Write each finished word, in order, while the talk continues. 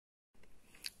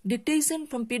Dictation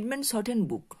from PITMAN Shorthand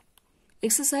book.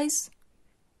 Exercise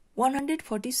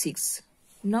 146.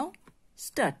 Now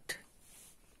start.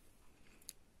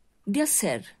 Dear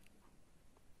Sir,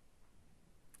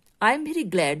 I am very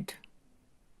glad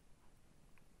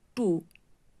to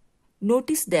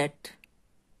notice that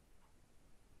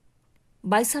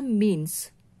by some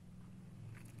means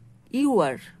you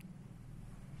are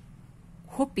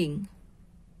hoping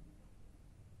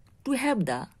to have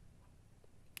the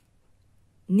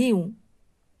new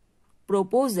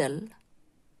proposal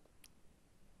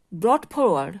brought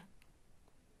forward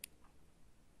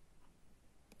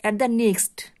at the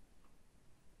next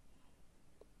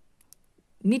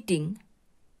meeting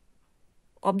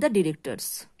of the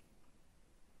directors,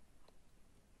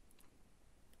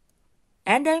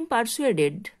 and I am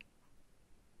persuaded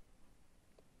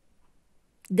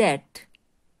that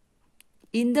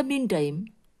in the meantime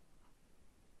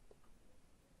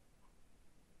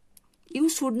you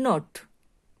should not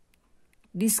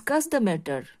discuss the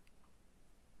matter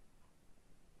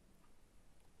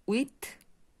with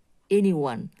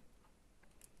anyone,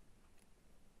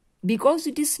 because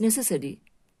it is necessary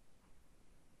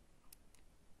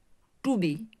to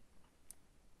be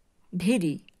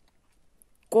very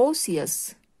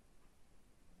cautious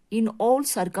in all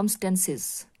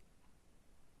circumstances,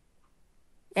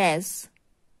 as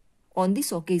on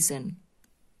this occasion.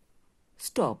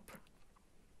 Stop.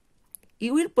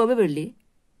 You will probably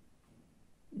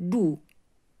do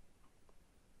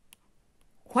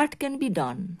what can be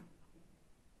done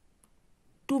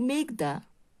to make the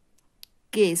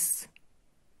case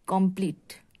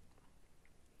complete,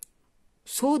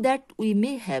 so that we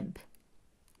may have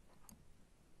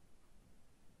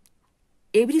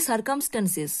every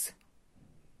circumstances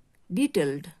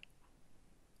detailed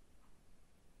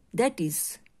that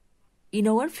is in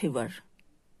our favor.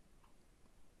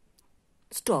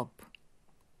 Stop.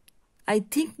 I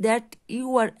think that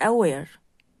you are aware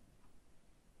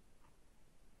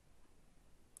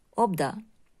of the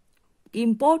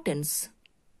importance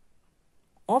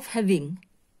of having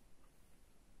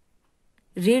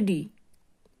ready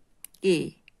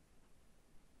a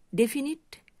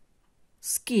definite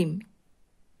scheme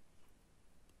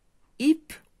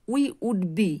if we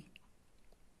would be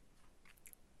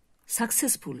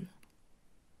successful.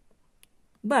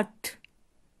 But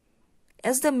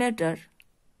as the matter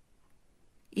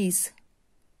is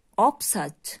of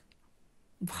such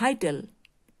vital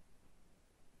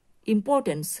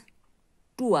importance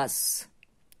to us,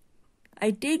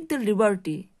 I take the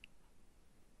liberty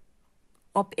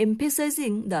of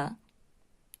emphasizing the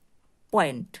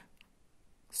point.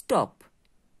 Stop.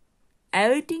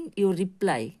 Awaiting your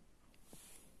reply.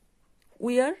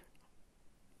 We are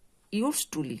yours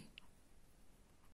truly.